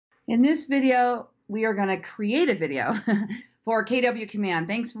In this video, we are going to create a video for KW Command.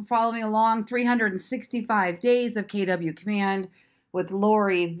 Thanks for following along. 365 days of KW Command with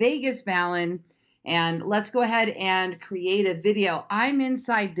Lori Vegas Ballen. And let's go ahead and create a video. I'm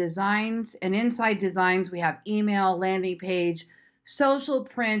inside Designs, and inside Designs, we have email, landing page, social,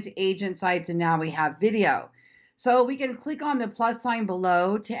 print, agent sites, and now we have video. So we can click on the plus sign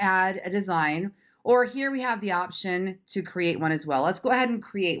below to add a design, or here we have the option to create one as well. Let's go ahead and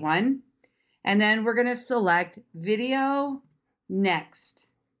create one. And then we're going to select Video, Next.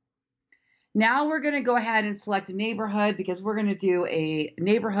 Now we're going to go ahead and select a neighborhood because we're going to do a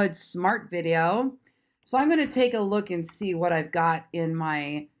neighborhood smart video. So I'm going to take a look and see what I've got in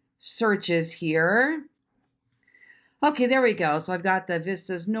my searches here. Okay, there we go. So I've got the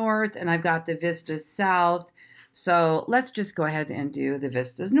Vistas North and I've got the Vistas South. So let's just go ahead and do the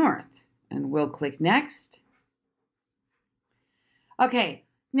Vistas North and we'll click Next. Okay,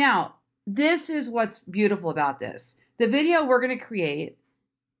 now this is what's beautiful about this. The video we're going to create,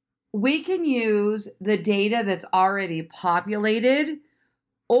 we can use the data that's already populated,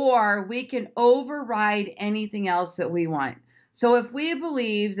 or we can override anything else that we want. So if we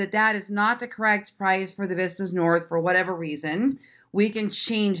believe that that is not the correct price for the Vistas North for whatever reason, we can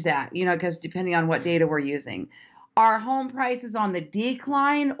change that, because depending on what data we're using. Are home prices on the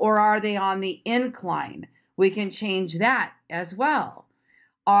decline or are they on the incline? We can change that as well.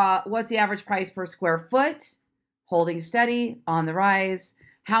 What's the average price per square foot? Holding steady, on the rise.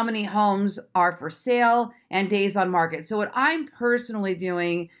 How many homes are for sale, and days on market. So what I'm personally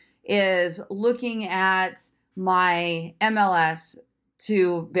doing is looking at my MLS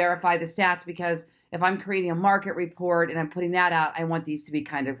to verify the stats, because if I'm creating a market report and I'm putting that out, I want these to be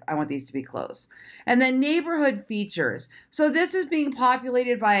close. And then neighborhood features. So this is being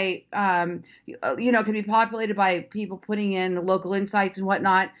populated by, can be populated by people putting in local insights and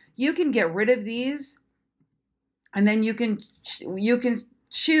whatnot. You can get rid of these, and then you can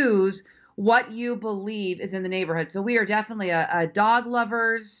choose what you believe is in the neighborhood. So we are definitely a dog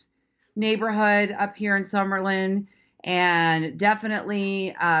lovers neighborhood up here in Summerlin, and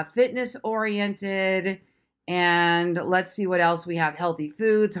definitely fitness oriented. And let's see what else we have. Healthy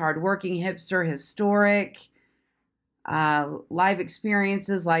foods, hardworking, hipster, historic, live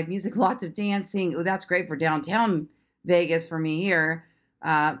experiences, live music, lots of dancing. Oh, that's great for downtown Vegas for me here.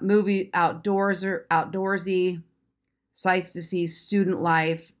 Movie, outdoorsy, sights to see, student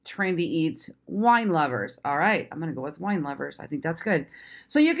life, trendy eats, wine lovers. All right, I'm going to go with wine lovers. I think that's good.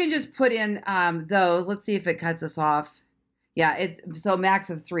 So you can just put in those. Let's see if it cuts us off. Yeah, it's so max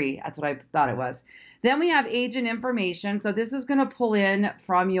of 3. That's what I thought it was. Then we have agent information. So this is going to pull in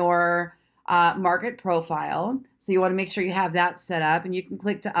from your market profile. So you want to make sure you have that set up, and you can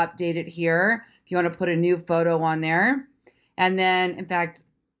click to update it here if you want to put a new photo on there. And then, in fact,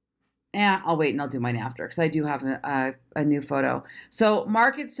 I'll wait and I'll do mine after because I do have a new photo. So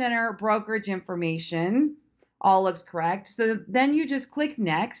market center, brokerage information, all looks correct. So then you just click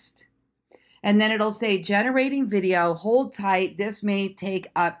next, and then it'll say generating video, hold tight. This may take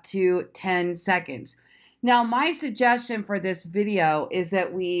up to 10 seconds. Now, my suggestion for this video is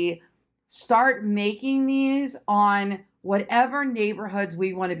that we start making these on whatever neighborhoods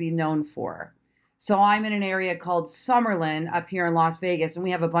we want to be known for. So I'm in an area called Summerlin up here in Las Vegas, and we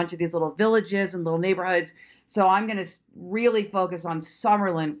have a bunch of these little villages and little neighborhoods. So I'm going to really focus on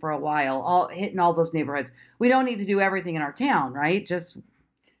Summerlin for a while, hitting all those neighborhoods. We don't need to do everything in our town, right? Just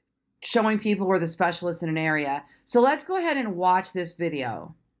showing people we're the specialists in an area. So let's go ahead and watch this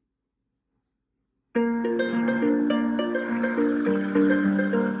video.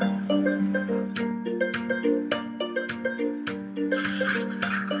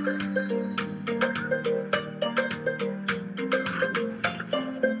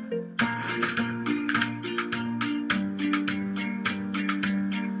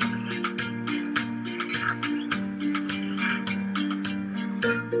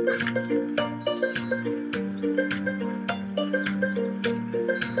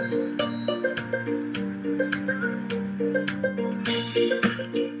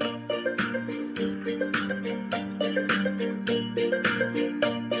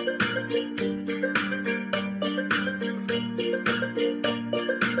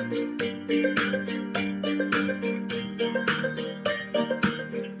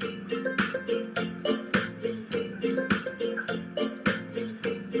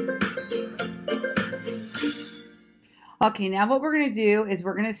 Okay, now what we're going to do is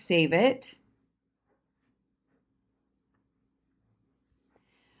we're going to save it.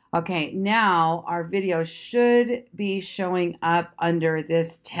 Okay, now our video should be showing up under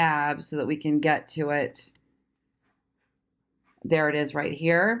this tab so that we can get to it. There it is right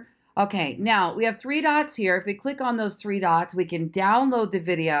here. Okay, now we have 3 dots here. If we click on those 3 dots, we can download the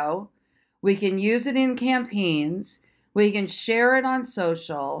video. We can use it in campaigns. We can share it on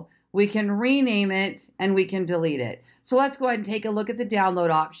social. We can rename it and we can delete it. So let's go ahead and take a look at the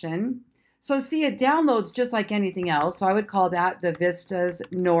download option. So see, it downloads just like anything else. So I would call that the Vistas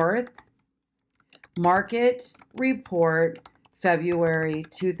North Market Report, February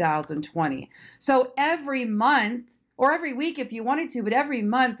 2020. So every month, or every week if you wanted to, but every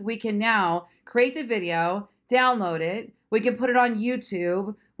month we can now create the video, download it. We can put it on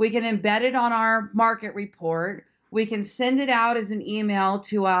YouTube. We can embed it on our market report. We can send it out as an email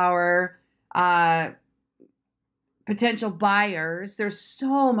to our potential buyers. There's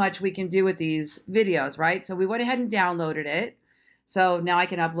so much we can do with these videos, right? So we went ahead and downloaded it. So now I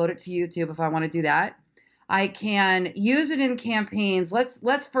can upload it to YouTube if I want to do that. I can use it in campaigns.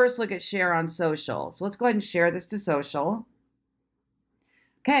 Let's first look at share on social. So let's go ahead and share this to social.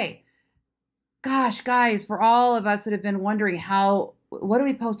 Okay. Gosh, guys, for all of us that have been wondering what do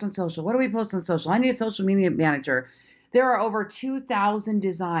we post on social? What do we post on social? I need a social media manager. There are over 2,000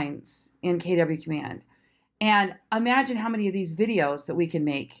 designs in KW Command. And imagine how many of these videos that we can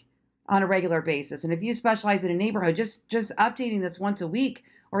make on a regular basis. And if you specialize in a neighborhood, just updating this once a week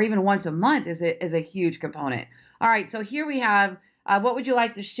or even once a month is a huge component. All right, so here we have, what would you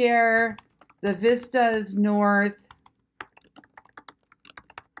like to share? The Vistas North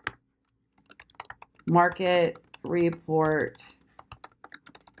Market Report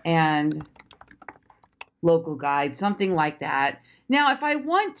and local guide, something like that. Now, if I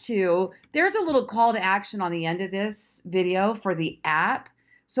want to, there's a little call to action on the end of this video for the app.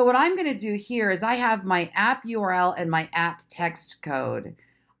 So what I'm going to do here is I have my app URL and my app text code.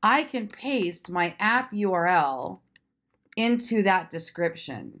 I can paste my app URL into that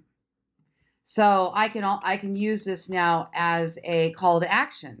description. So I can use this now as a call to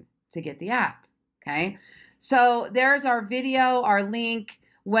action to get the app. Okay. So there's our video, our link.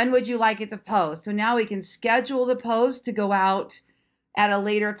 When would you like it to post? So now we can schedule the post to go out at a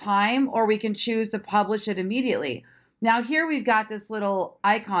later time, or we can choose to publish it immediately. Now here we've got this little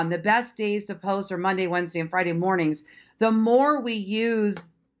icon. The best days to post are Monday, Wednesday, and Friday mornings. The more we use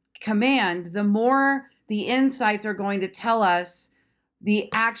command, the more the insights are going to tell us the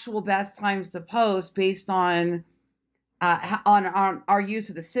actual best times to post based on our use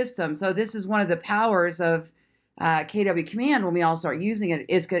of the system. So this is one of the powers of KW Command when we all start using it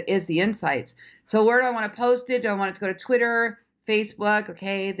is the insights. So where do I want to post it? Do I want it to go to Twitter, Facebook?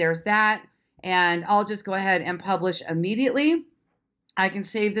 Okay, there's that. And I'll just go ahead and publish immediately. I can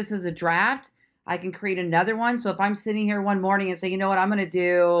save this as a draft. I can create another one. So if I'm sitting here one morning and say, you know what, I'm going to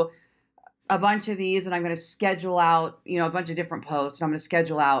do a bunch of these and I'm going to schedule out, a bunch of different posts. And I'm going to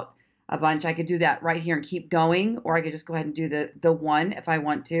schedule out a bunch. I could do that right here and keep going, or I could just go ahead and do the one if I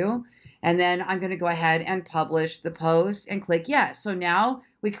want to. And then I'm going to go ahead and publish the post and click yes. So now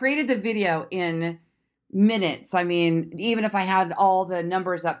we created the video in minutes. I mean, even if I had all the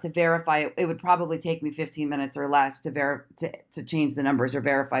numbers up to verify, it would probably take me 15 minutes or less to change the numbers or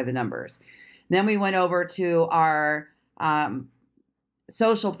verify the numbers. Then we went over to our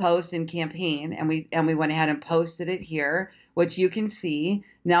social post and campaign, and we went ahead and posted it here, which you can see.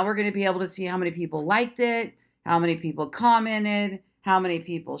 Now we're going to be able to see how many people liked it, how many people commented, how many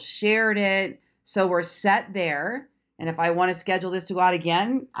people shared it. So we're set there. And if I want to schedule this to go out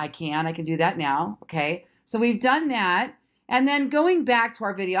again, I can do that now. Okay. So we've done that. And then going back to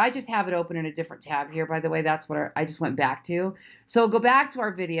our video, I just have it open in a different tab here, by the way. That's what I just went back to. So go back to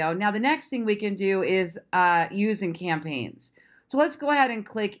our video. Now the next thing we can do is use in campaigns. So let's go ahead and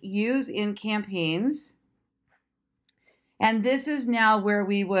click use in campaigns. And this is now where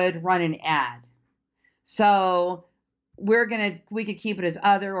we would run an ad. So we could keep it as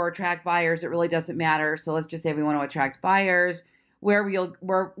other or attract buyers. It really doesn't matter. So let's just say we want to attract buyers. Where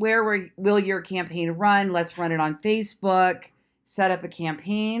will your campaign run? Let's run it on Facebook. Set up a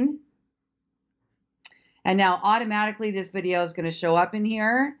campaign. And now automatically this video is going to show up in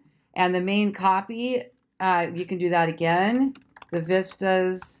here. And the main copy, you can do that again. The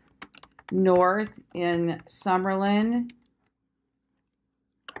Vistas North in Summerlin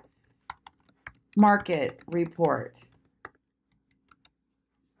Market Report.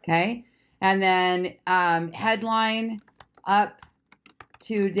 Okay, and then headline,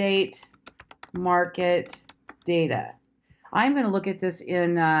 up-to-date market data. I'm going to look at this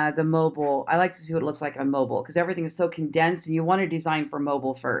in the mobile. I like to see what it looks like on mobile because everything is so condensed, and you want to design for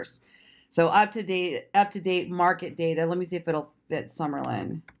mobile first. So up-to-date market data. Let me see if it'll fit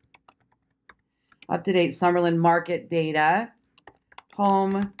Summerlin. Up-to-date Summerlin market data.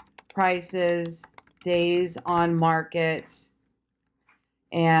 Home prices, days on market,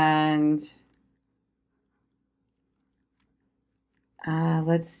 And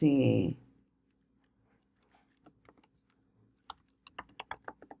let's see.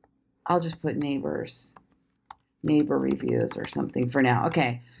 I'll just put neighbor reviews or something for now.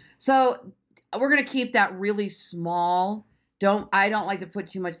 Okay. So we're going to keep that really small. I don't like to put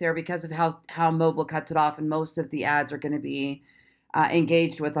too much there because of how mobile cuts it off, and most of the ads are going to be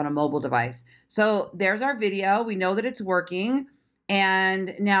engaged with on a mobile device. So there's our video. We know that it's working.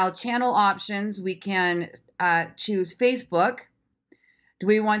 And now channel options, we can choose Facebook. Do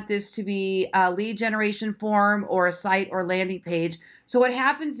we want this to be a lead generation form or a site or landing page? So what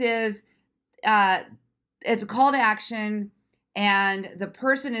happens is it's a call to action, and the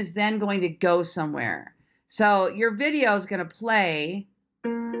person is then going to go somewhere. So your video is going to play,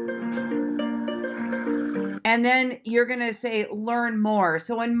 and then you're going to say, learn more.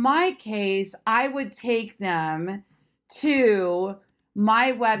 So in my case, I would take them to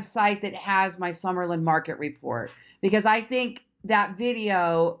my website that has my Summerlin market report, because I think that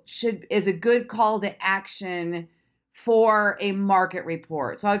video is a good call to action for a market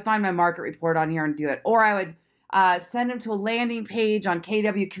report. So I would find my market report on here and do it. Or I would send them to a landing page on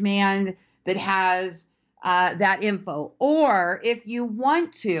KW Command that has that info. Or if you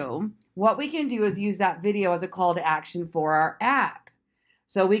want to, what we can do is use that video as a call to action for our app.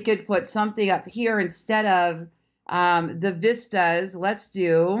 So we could put something up here instead of the vistas. Let's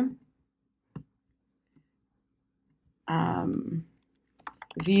do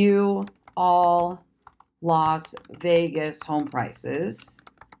view all Las Vegas home prices,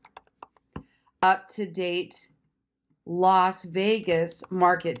 up-to-date Las Vegas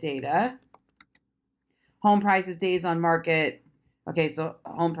market data, home prices, days on market. Okay, so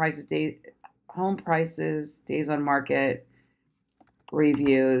home prices, days on market,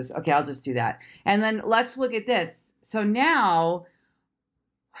 reviews. Okay, I'll just do that. And then let's look at this. So now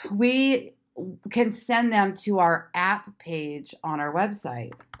we can send them to our app page on our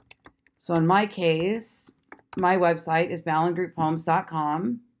website. So in my case, my website is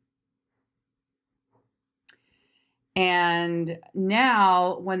ballengrouphomes.com. And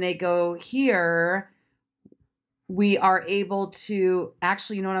now when they go here, we are able to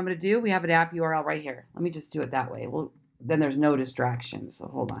actually, you know what I'm going to do? We have an app URL right here. Let me just do it that way. Then there's no distractions. So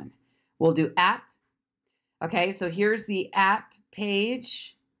hold on. We'll do app. Okay, so here's the app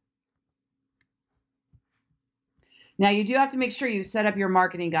page. Now you do have to make sure you set up your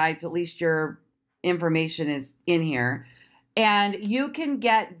marketing guide so at least your information is in here. And you can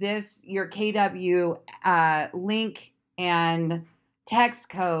get this, your KW link and text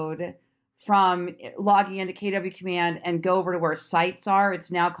code from logging into KW Command and go over to where sites are.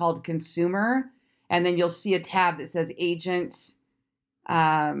 It's now called Consumer. And then you'll see a tab that says Agent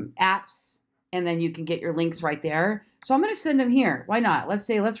Apps. And then you can get your links right there. So I'm going to send them here. Why not? Let's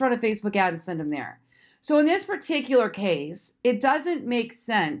run a Facebook ad and send them there. So in this particular case, it doesn't make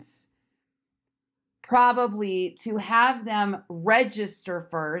sense probably to have them register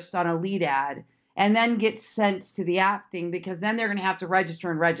first on a lead ad and then get sent to the app thing, because then they're going to have to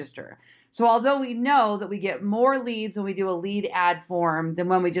register. So although we know that we get more leads when we do a lead ad form than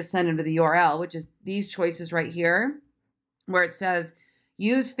when we just send them to the URL, which is these choices right here, where it says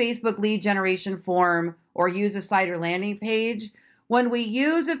use Facebook lead generation form or use a site or landing page. When we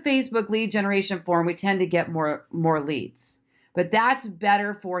use a Facebook lead generation form, we tend to get more leads. But that's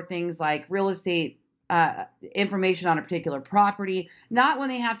better for things like real estate information on a particular property, not when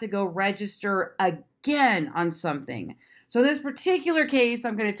they have to go register again on something. So in this particular case,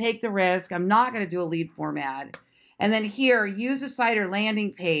 I'm going to take the risk. I'm not going to do a lead form ad. And then here, use a site or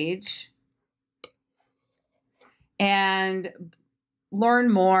landing page and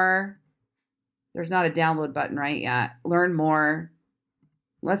learn more. There's not a download button, right? Yeah, learn more.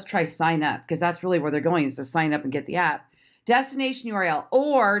 Let's try sign up, because that's really where they're going, is to sign up and get the app. Destination URL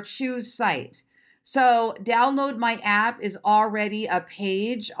or choose site. So download my app is already a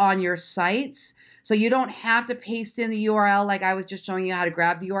page on your sites. So you don't have to paste in the URL like I was just showing you how to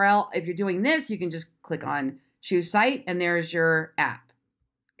grab the URL. If you're doing this, you can just click on choose site and there's your app.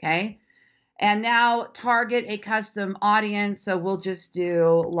 Okay. And now target a custom audience. So we'll just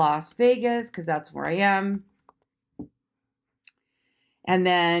do Las Vegas because that's where I am. And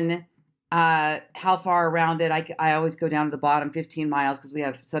then how far around it? I always go down to the bottom, 15 miles, because we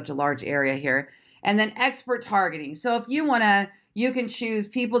have such a large area here. And then expert targeting. So if you want to, you can choose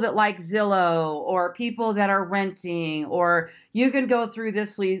people that like Zillow or people that are renting, or you can go through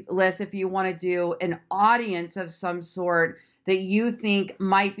this list if you want to do an audience of some sort that you think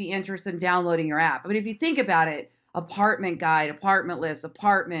might be interested in downloading your app. I mean, if you think about it, apartment guide, apartment list,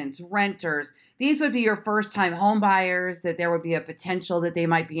 apartments, renters. These would be your first time home buyers that there would be a potential that they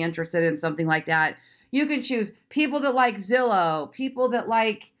might be interested in something like that. You can choose people that like Zillow, people that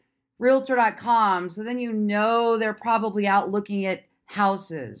like realtor.com. So then you know they're probably out looking at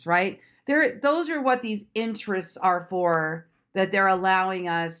houses, right? Those are what these interests are for, that they're allowing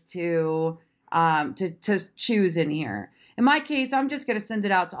us to choose in here. In my case, I'm just going to send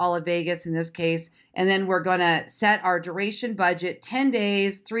it out to all of Vegas in this case, and then we're going to set our duration budget, 10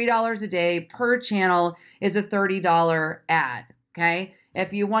 days, $3 a day per channel is a $30 ad, okay?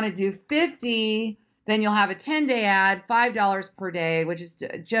 If you want to do 50, then you'll have a 10-day ad, $5 per day, which is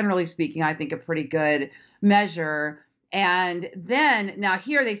generally speaking, I think a pretty good measure. And then now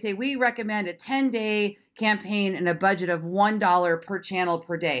here they say we recommend a 10-day campaign and a budget of $1 per channel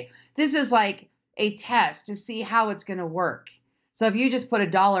per day. This is like a test to see how it's going to work. So if you just put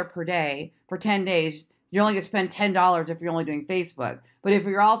 $1 per day for 10 days, you're only going to spend $10 if you're only doing Facebook. But if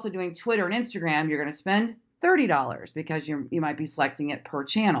you're also doing Twitter and Instagram, you're going to spend $30 because you might be selecting it per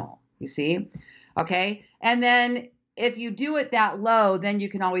channel, you see? Okay. And then if you do it that low, then you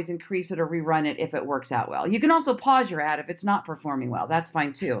can always increase it or rerun it if it works out well. You can also pause your ad if it's not performing well. That's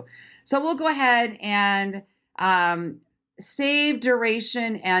fine too. So we'll go ahead and save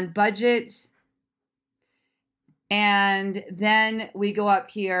duration and budget. And then we go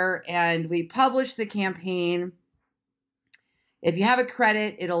up here and we publish the campaign. If you have a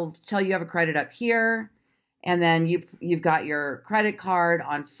credit, it'll tell you have a credit up here. And then you've got your credit card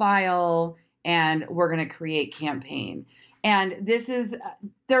on file, and we're going to create campaign. And this is,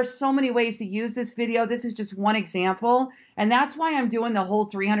 there's so many ways to use this video. This is just one example. And that's why I'm doing the whole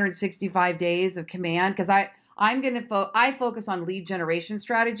 365 days of command, because I focus on lead generation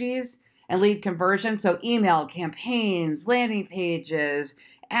strategies and lead conversion. So email campaigns, landing pages,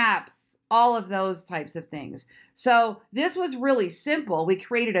 apps, all of those types of things. So this was really simple. We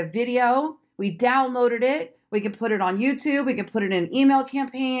created a video, we downloaded it, we can put it on YouTube, we can put it in email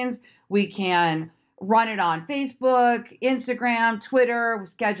campaigns, we can run it on Facebook, Instagram, Twitter, we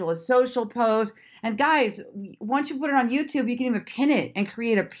schedule a social post. And guys, once you put it on YouTube, you can even pin it and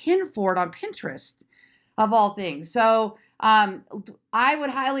create a pin for it on Pinterest, of all things. So I would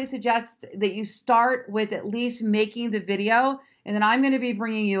highly suggest that you start with at least making the video, and then I'm going to be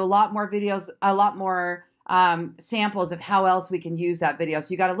bringing you a lot more videos, a lot more samples of how else we can use that video.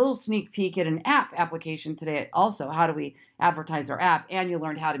 So you got a little sneak peek at an app application today. Also, how do we advertise our app? And you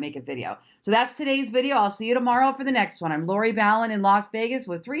learned how to make a video. So that's today's video. I'll see you tomorrow for the next one. I'm Lori Ballen in Las Vegas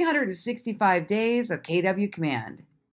with 365 days of KW Command.